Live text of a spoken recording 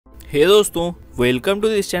हे दोस्तों, welcome to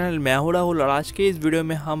this channel. मैं हूँ राहुल और आज के इस वीडियो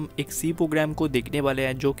में हम एक सी प्रोग्राम को देखने वाले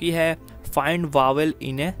हैं जो कि है find Wavell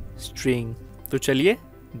in a string. तो चलिए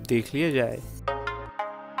देख लिया जाए।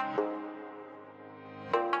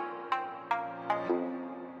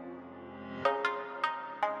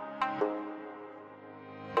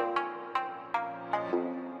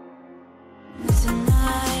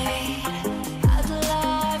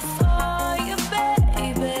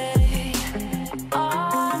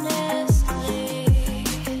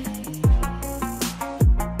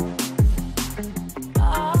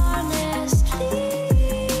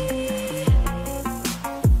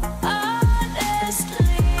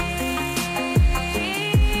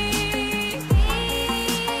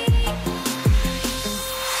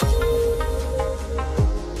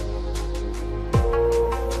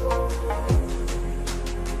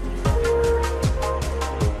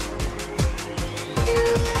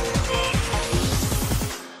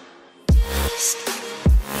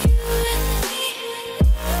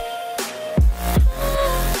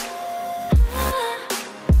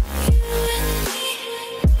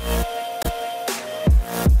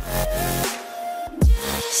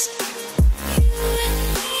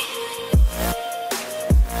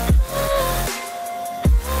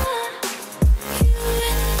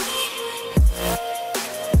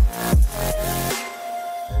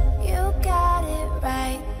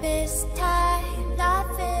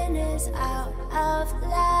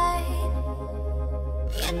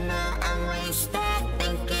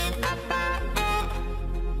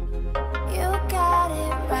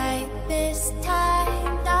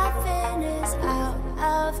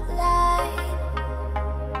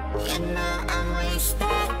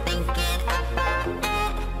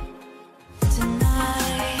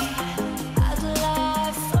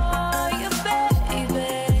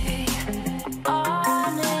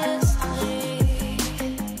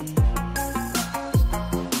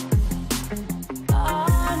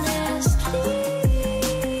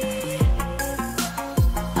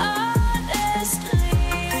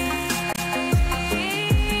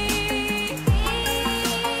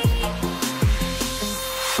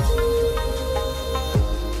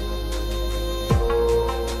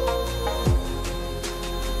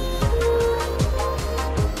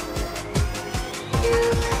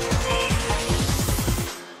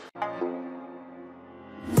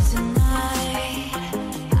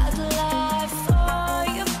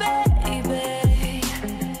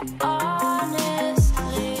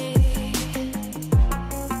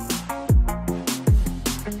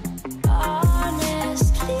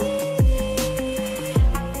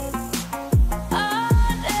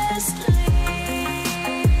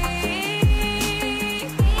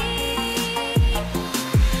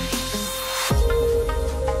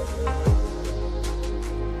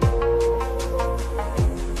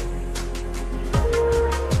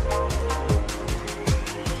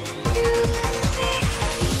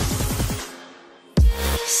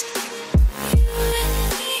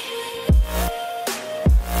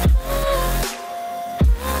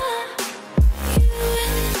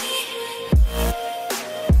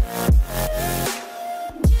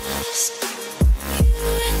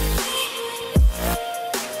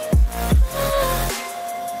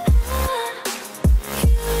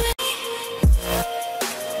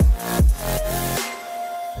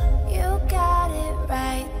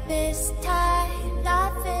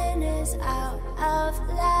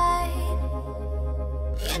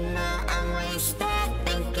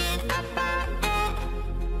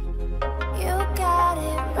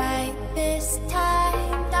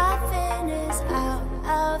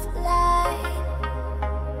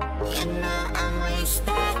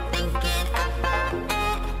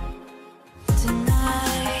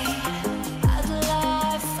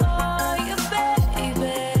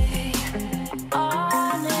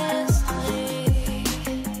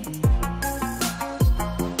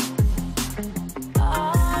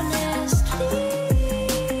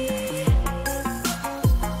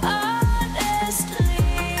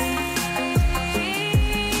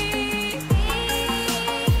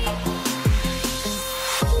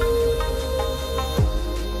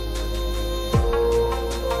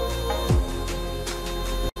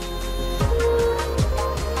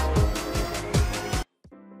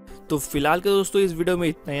 तो फिलहाल के दोस्तों इस वीडियो में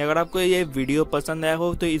इतना ही। अगर आपको ये वीडियो पसंद आया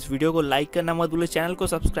हो तो इस वीडियो को लाइक करना मत भूलिए, चैनल को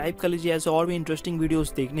सब्सक्राइब कर लीजिए ऐसे और भी इंटरेस्टिंग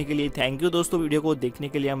वीडियोस देखने के लिए। थैंक यू दोस्तों वीडियो को देखने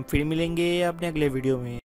के लिए। हम फिर मिलेंगे अपने अगले वीडियो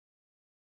में।